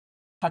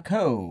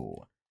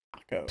Taco.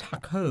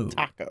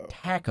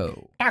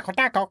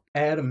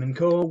 Adam and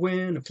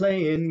Corwin are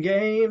playing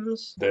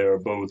games. They're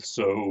both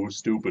so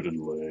stupid and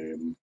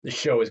lame. The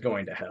show is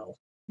going to hell.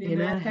 In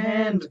a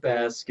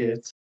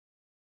handbasket.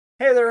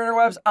 Hey there,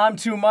 interwebs. I'm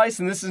Two Mice,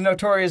 and this is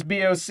Notorious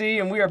BOC,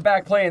 and we are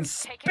back playing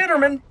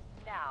Spitterman.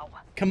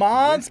 Come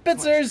on,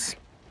 Spitzers!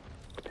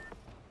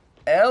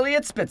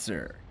 Elliot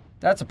Spitzer.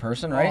 That's a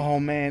person, right? Oh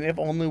man, if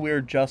only we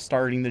were just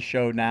starting the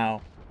show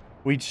now.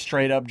 We'd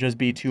straight up just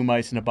be two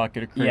mice in a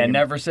bucket of cream. Yeah,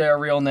 never say our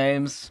real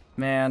names,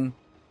 man.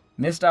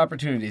 Missed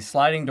opportunities.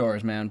 Sliding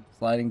doors, man.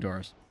 Sliding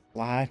doors.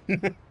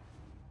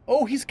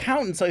 Oh, he's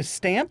counting. So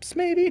stamps,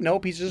 maybe?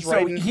 Nope, he's just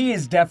writing. So he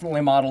is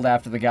definitely modeled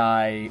after the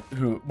guy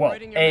who, well,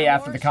 A,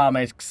 after the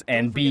comics,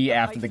 and B,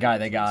 after the guy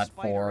they got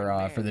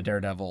for the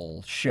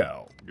Daredevil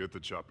show. Get the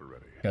chopper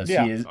ready. Because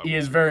he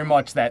is very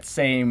much that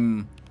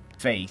same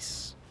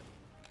face.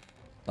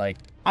 Like,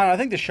 I don't know, I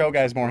think the show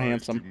guy's more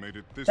handsome.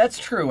 That's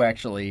true,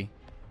 actually.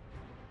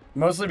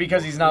 Mostly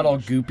because he's not all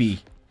goopy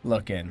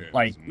looking.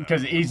 Like,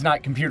 because he's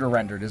not computer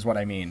rendered, is what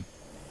I mean.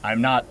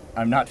 I'm not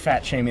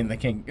fat shaming the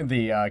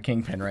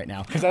Kinkpin right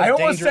now. I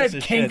almost said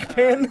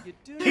Kinkpin.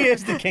 He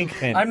is the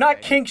Kinkpin. I'm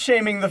not kink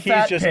shaming the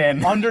fat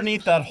pin.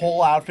 Underneath that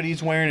whole outfit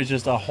he's wearing is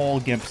just a whole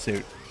gimp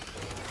suit.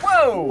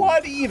 Whoa!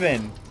 What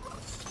even?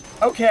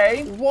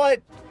 Okay.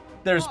 What?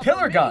 There's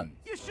pillar gun.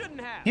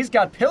 He's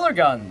got pillar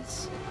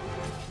guns.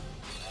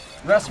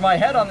 Rest my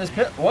head on this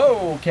pit.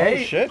 Whoa,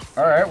 okay. Oh, shit.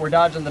 All right, we're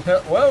dodging the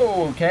pit.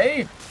 Whoa,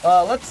 okay.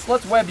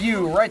 Let's web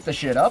you right the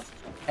shit up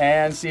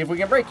and see if we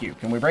can break you.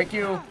 Can we break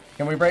you?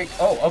 Can we break?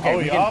 Oh, okay. Oh,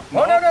 no.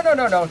 Oh,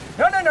 no.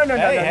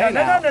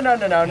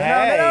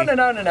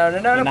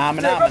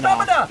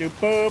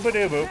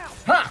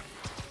 Ha!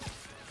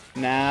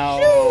 Now,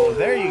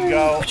 there you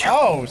go.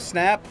 Oh,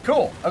 snap.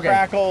 Cool. Okay.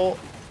 Crackle.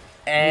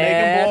 And make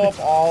him blow up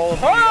all of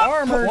the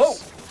armors. Whoa.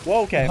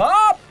 Whoa, okay.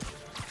 Hop!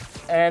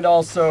 And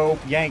also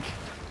yank.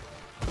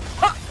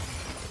 Ha!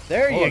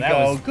 There you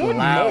go. Good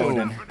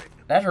move.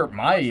 That hurt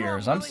my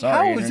ears. I'm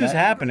sorry. How is this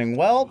happening?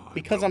 Well,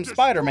 because I'm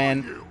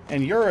Spider-Man,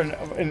 and you're an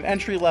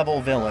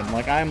entry-level villain.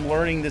 Like, I'm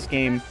learning this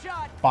game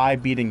by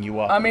beating you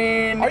up. I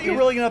mean... Are you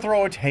really gonna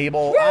throw a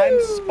table? Woo! I'm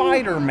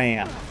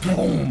Spider-Man.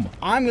 Boom.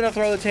 I'm gonna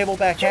throw the table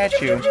back at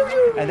you,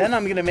 and then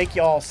I'm gonna make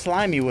you all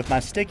slimy with my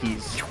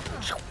stickies.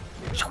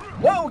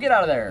 Whoa, get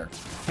out of there.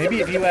 Maybe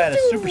if you had a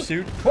super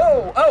suit.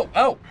 Whoa,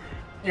 oh.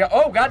 Yeah,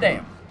 oh,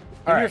 goddamn.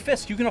 All right. Your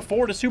fist, you can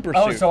afford a super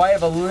suit. Oh, so I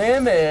have a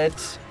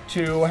limit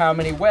to how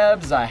many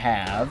webs I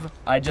have.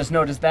 I just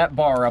noticed that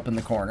bar up in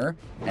the corner.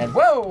 And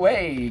whoa,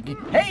 hey,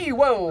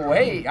 whoa,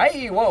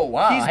 hey, whoa,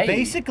 wow. He's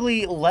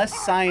basically less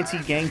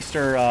sciencey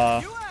gangster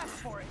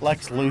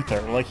Lex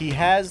Luthor. Like, he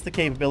has the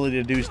capability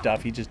to do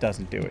stuff, he just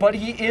doesn't do it. But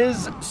he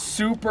is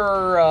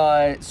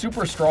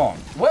super strong.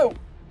 Whoa.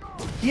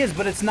 He is,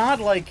 but it's not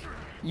like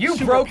you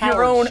broke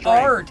your own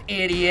art,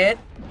 idiot.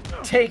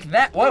 Take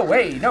that. Whoa,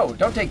 wait, no,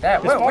 don't take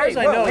that. As far as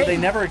I know, they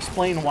never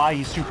explain why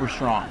he's super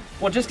strong.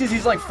 Well, just because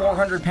he's like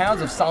 400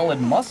 pounds of solid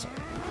muscle.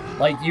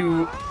 Like,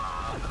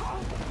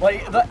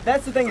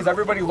 that's the thing, is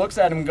everybody looks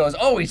at him and goes,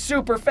 oh, he's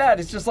super fat.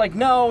 It's just like,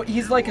 no,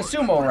 he's like a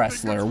sumo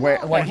wrestler. Where,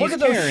 like, look at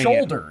those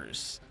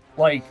shoulders.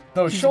 Like,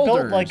 those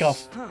shoulders. Built like a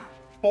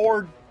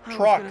Ford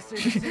truck.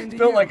 He's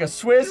built like a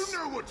Swiss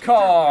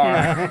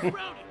car.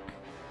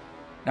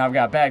 Now I've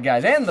got bad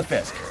guys and the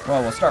fist.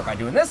 Well, we'll start by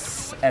doing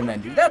this, and then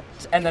do that,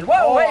 and then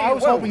whoa, wait, I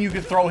was hoping you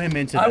could throw him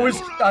into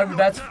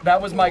that.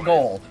 That was my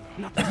goal.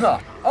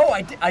 Oh,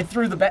 I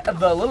threw the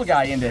little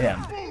guy into him.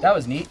 That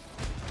was neat.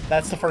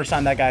 That's the first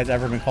time that guy's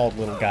ever been called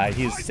little guy.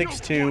 He's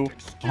 6'2",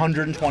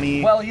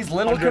 120. Well, he's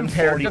little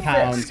compared to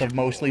pounds Fisk. of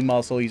mostly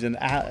muscle. He's an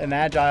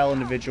agile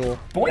individual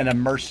and a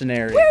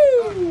mercenary.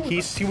 Woo!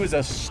 He was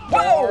a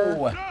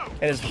star at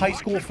his high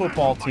school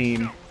football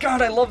team.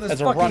 God, I love this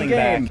fucking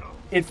game.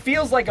 It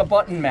feels like a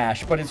button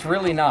mash, but it's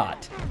really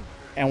not.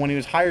 And when he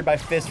was hired by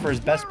Fist for his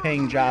best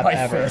paying job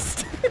ever,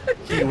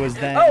 he was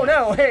then... Oh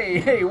no,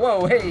 hey,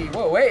 whoa,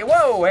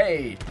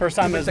 hey. First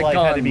time in his life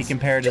had to be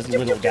compared as a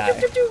little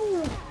guy.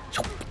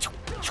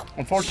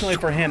 Unfortunately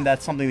for him,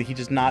 that's something that he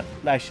does not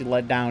actually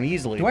let down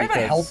easily. Do I have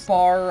a health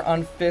bar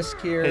on Fisk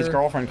here? His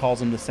girlfriend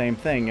calls him the same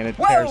thing, and it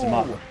tears him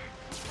up.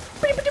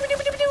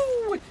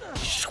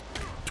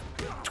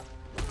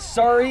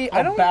 Sorry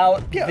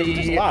about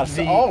the...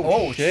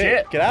 Oh,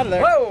 shit. Get out of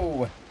there.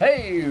 Whoa.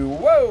 Hey,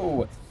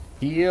 whoa.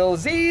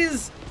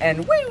 Heelsies.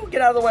 And woo,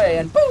 get out of the way.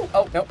 And boo.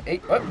 Oh, no. Hey,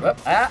 whoop.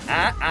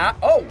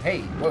 Oh, hey,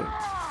 whoa.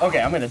 Okay,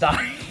 I'm going to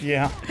die.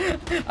 Yeah.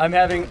 I'm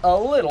having a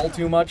little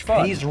too much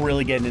fun. He's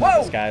really getting into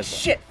this, guys.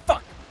 Shit.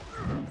 Fuck.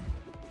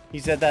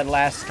 He's at that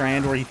last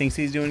strand where he thinks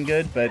he's doing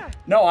good, but...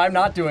 No, I'm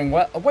not doing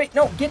well. Wait,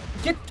 no. Get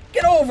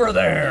over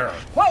there.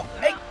 Whoa.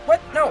 Hey, what?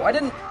 No, I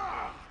didn't...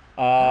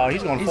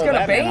 He's going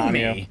to bang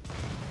me.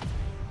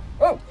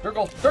 Oh,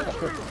 circle.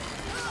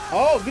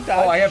 Oh, good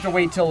dodge. Oh, I have to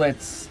wait till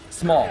it's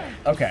small.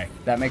 Okay,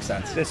 that makes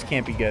sense. This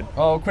can't be good.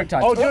 Oh, quick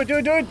time. Oh, do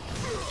it.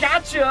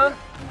 Gotcha.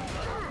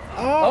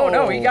 Oh,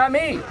 no, he got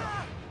me.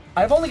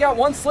 I've only got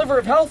one sliver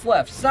of health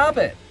left. Stop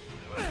it.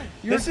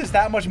 This is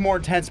that much more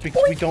intense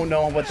because we don't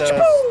know what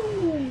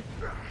the...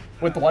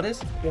 With the what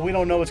is? Well, we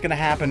don't know what's gonna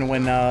happen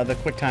when the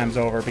quick time's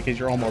over because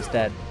you're almost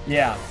dead.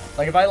 Yeah.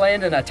 Like if I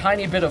land in a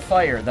tiny bit of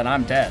fire, then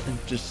I'm dead.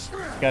 Just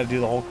gotta do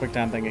the whole quick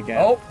time thing again.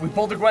 Oh, we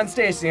pulled a Gwen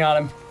Stacy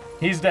on him.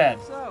 He's dead.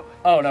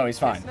 Oh no, he's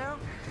fine.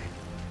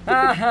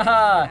 Ha ha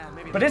ha.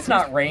 But it's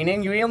not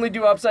raining. You only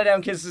do upside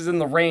down kisses in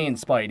the rain,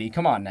 Spidey.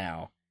 Come on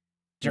now.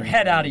 Get your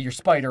head out of your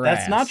spider ass.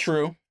 That's not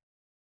true.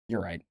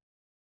 You're right.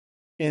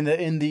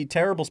 In the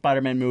terrible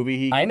Spider-Man movie,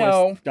 he. I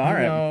know.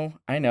 All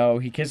I know.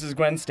 He kisses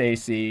Gwen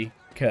Stacy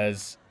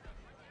because.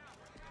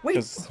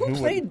 Wait, who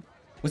played?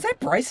 Was that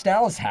Bryce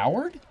Dallas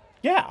Howard?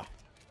 Yeah.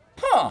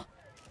 Huh.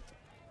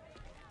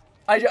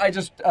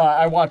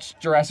 I watched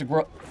Jurassic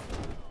World.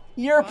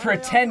 You're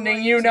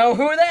pretending you know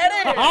who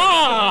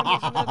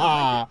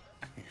that is.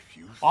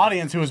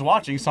 Audience who was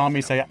watching saw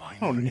me say, "I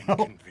don't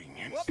know."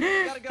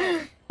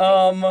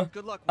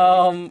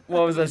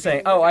 What was I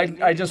saying? Oh,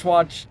 I just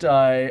watched.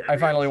 I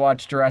finally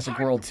watched Jurassic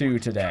World 2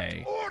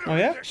 today. Oh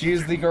yeah.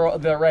 She's the girl,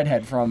 the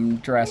redhead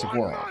from Jurassic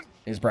World.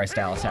 Is Bryce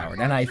Dallas Howard,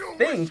 and I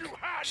think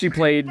she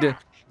played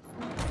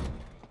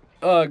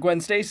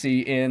Gwen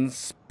Stacy in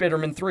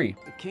Spider-Man 3.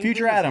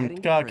 Future Adam,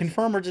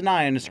 confirm or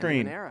deny on the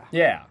screen.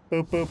 Yeah.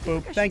 Boop, boop,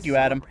 boop. Thank you,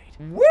 Adam.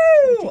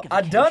 Woo!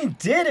 I done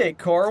did it,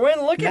 Corwin.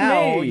 Look at me.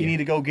 Now you need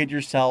to go get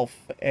yourself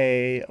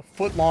a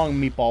foot-long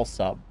meatball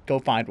sub. Go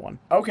find one.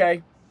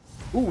 Okay.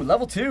 Ooh,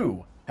 level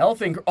 2.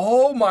 Health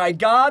oh my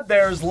god,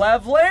 there's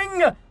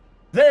leveling!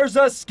 There's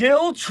a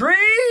skill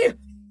tree!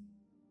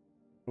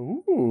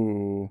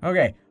 Ooh.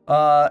 Okay.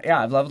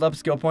 Yeah, I've leveled up a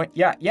skill point.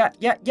 Yeah.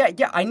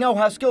 I know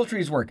how skill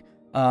trees work.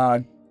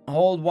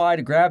 Hold Y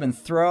to grab and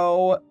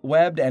throw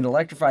webbed and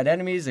electrified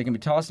enemies. They can be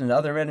tossed into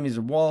other enemies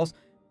or walls.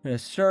 In a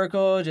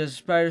circle, just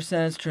spider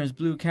sense, turns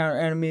blue counter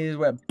enemies.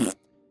 Web.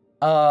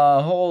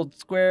 Hold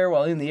square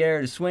while in the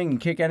air to swing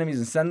and kick enemies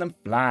and send them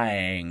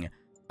flying.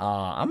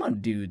 I'm gonna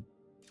do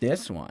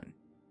this one.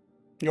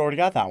 You already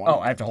got that one.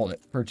 Oh, I have to hold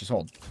it. Purchase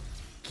hold.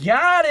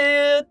 Got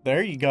it!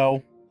 There you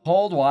go.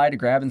 Hold Y to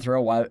grab and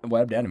throw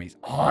webbed enemies.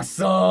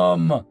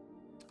 Awesome!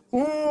 Ooh,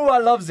 I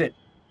loves it.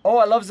 Oh,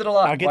 I loves it a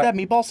lot. Now get that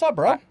meatball sub,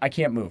 bro. I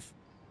can't move.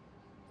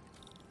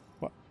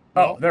 What?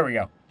 Oh, there we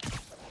go.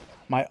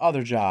 My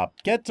other job.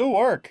 Get to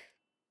work.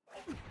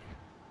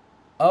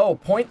 Oh,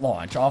 point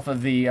launch off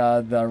of the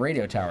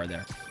radio tower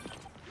there.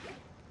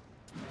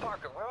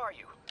 Parker, where are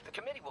you? The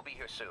committee will be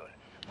here soon.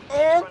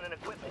 Oh. Run an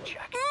equipment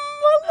check.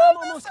 I'm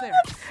almost there.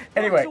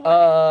 Anyway,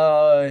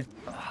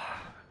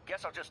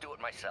 Guess I'll just do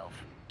it myself.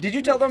 did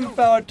you tell them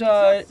about,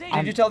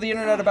 did you tell the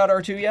internet about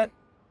R2 yet?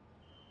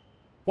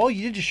 Well,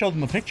 you did just show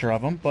them a picture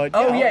of him, but...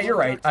 Oh, yeah, you're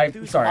right.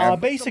 Sorry.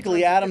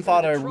 Basically, Adam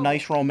thought a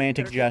nice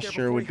romantic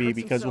gesture would be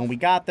because when we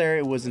got there,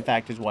 it was, in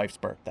fact, his wife's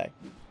birthday.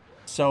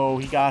 So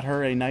he got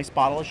her a nice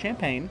bottle of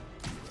champagne.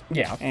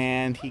 Yeah.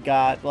 And he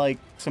got, like,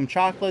 some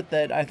chocolate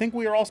that I think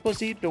we were all supposed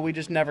to eat, but we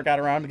just never got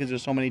around because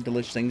there's so many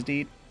delicious things to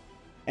eat.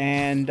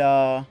 And,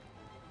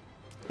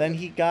 then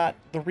he got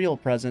the real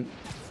present.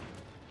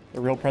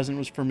 The real present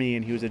was for me,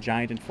 and he was a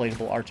giant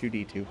inflatable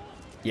R2-D2.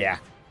 Yeah.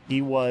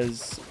 He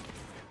was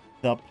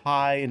the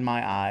pie in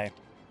my eye.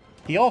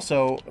 He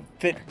also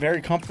fit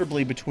very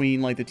comfortably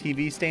between like the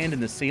TV stand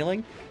and the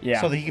ceiling,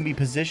 so that he can be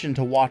positioned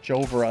to watch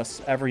over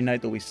us every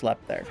night that we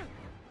slept there.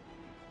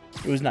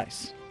 It was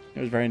nice. It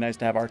was very nice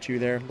to have R2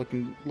 there,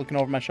 looking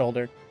over my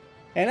shoulder.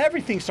 And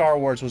everything Star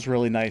Wars was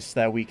really nice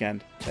that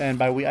weekend. And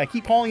by I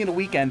keep calling it a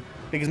weekend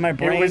because my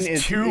brain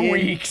is 2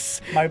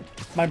 weeks.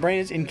 My brain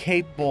is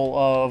incapable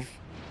of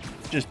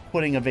just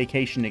putting a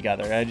vacation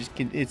together. I just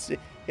it's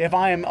if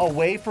I am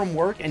away from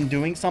work and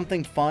doing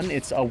something fun,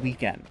 it's a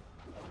weekend.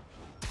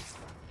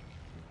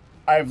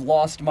 I've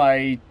lost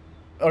my...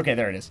 Okay,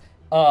 there it is.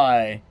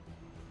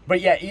 But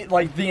yeah,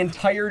 like the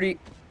entirety...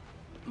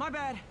 My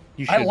bad.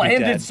 I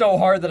landed so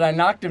hard that I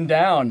knocked him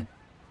down.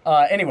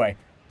 Anyway,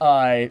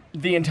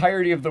 the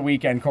entirety of the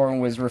weekend, Corwin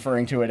was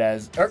referring to it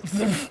as...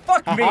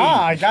 fuck me!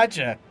 I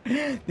gotcha.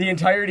 The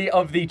entirety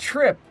of the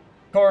trip,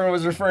 Corwin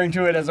was referring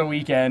to it as a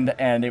weekend,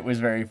 and it was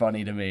very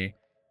funny to me.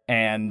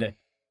 And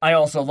I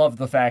also love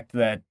the fact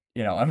that,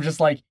 you know, I'm just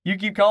like, you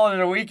keep calling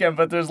it a weekend,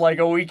 but there's like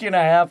a week and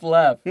a half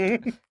left.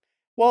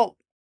 Well,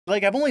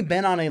 like, I've only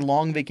been on a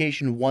long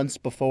vacation once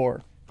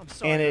before. I'm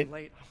sorry, and I'm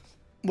late.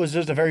 was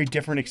just a very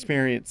different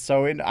experience.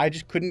 So I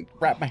just couldn't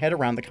wrap my head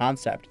around the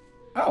concept.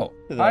 Oh,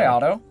 hi,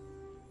 Otto.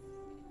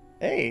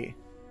 Hey.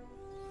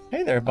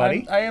 Hey there,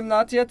 buddy. I am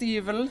not yet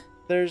evil.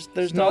 There's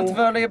Don't no...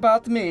 worry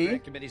about me.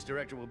 Committee's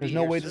director will be There's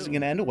no way this is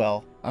going to end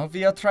well. Oh,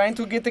 we are trying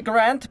to get the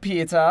grant,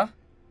 Peter.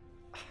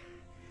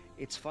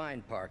 It's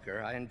fine,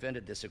 Parker. I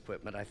invented this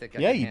equipment. I think I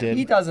Yeah, can you handle did.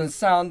 He doesn't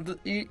sound.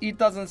 He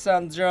doesn't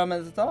sound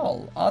German at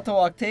all. Otto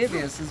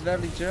Octavius is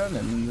very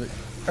German.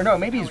 Or no,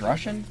 maybe he's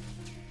Russian.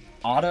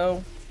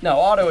 Otto. No,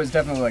 Otto is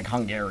definitely like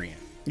Hungarian.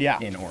 Yeah.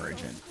 In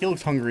origin. He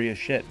looks hungry as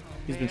shit.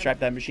 He's been strapped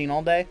to that machine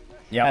all day.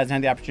 Yeah. Hasn't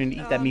had the opportunity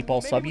to eat that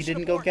meatball sub you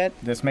didn't go get.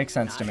 This makes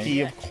sense to me.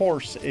 He, of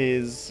course,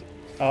 is...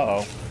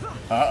 Uh-oh.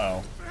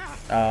 Uh-oh.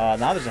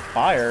 Now there's a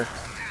fire,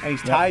 and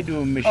he's tied to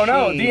a machine. Oh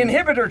no, the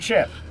inhibitor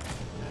chip!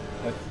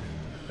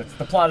 That's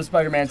the plot of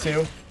Spider-Man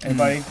 2.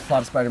 Anybody?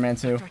 Plot of Spider-Man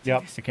 2?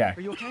 Yep. Okay.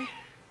 Are you okay?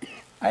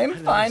 I am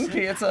fine,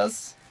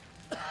 pizzas.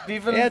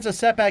 Yeah, it's a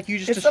setback. You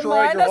just It's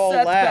destroyed your whole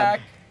setback.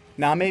 lab.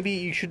 Now maybe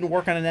you shouldn't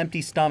work on an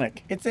empty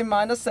stomach. It's a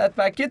minor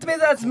setback. Get me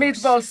that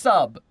meatball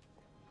sub.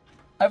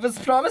 I was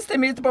promised a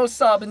meatball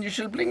sub, and you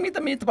should bring me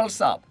the meatball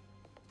sub.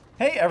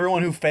 Hey,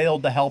 everyone who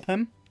failed to help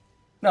him.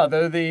 No,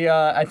 they're the,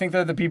 I think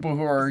they're the people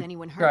who are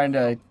trying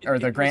to, or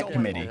the grant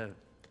committee.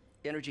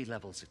 Energy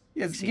levels.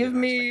 Yes, give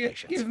me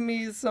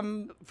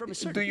some.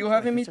 Do you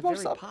have a meatball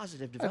sub?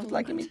 I would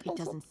like a meatball sub. It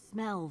doesn't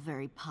smell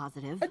very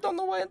positive. I don't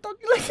know why I'm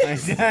talking like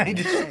this.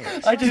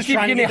 I just keep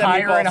getting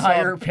higher and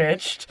higher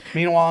pitched.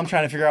 Meanwhile, I'm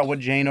trying to figure out what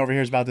Jane over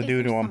here is about to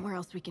do to him. Somewhere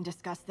else we can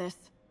discuss this.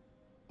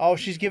 Oh,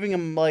 she's giving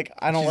him like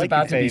I don't She's like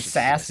about your to be face.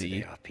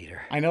 sassy.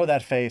 I know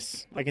that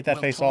face. I get that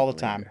face all the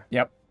time.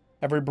 Yep.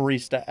 Every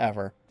barista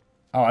ever.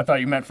 Oh, I thought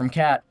you meant from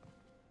Cat.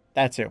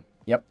 That too.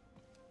 Yep.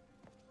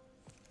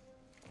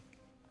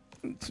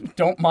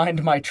 Don't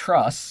mind my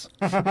truss.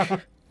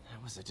 That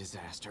was a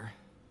disaster.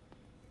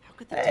 How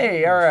could the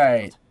Hey, all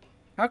right.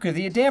 How could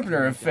the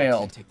dampener have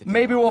failed?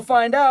 Maybe we'll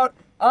find out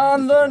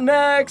on the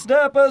next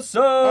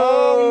episode.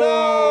 Oh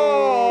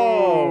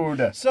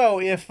no! So,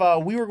 if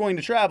we were going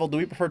to travel, do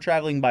we prefer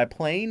traveling by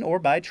plane or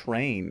by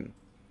train?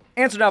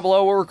 Answer down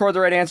below. We'll record the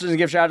right answers and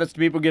give shoutouts to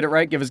people who get it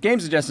right. Give us game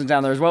suggestions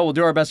down there as well. We'll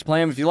do our best to play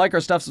them. If you like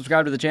our stuff,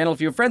 subscribe to the channel.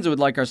 If you have friends who would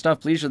like our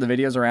stuff, please share the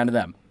videos around to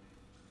them.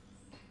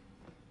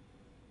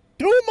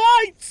 Do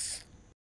mites!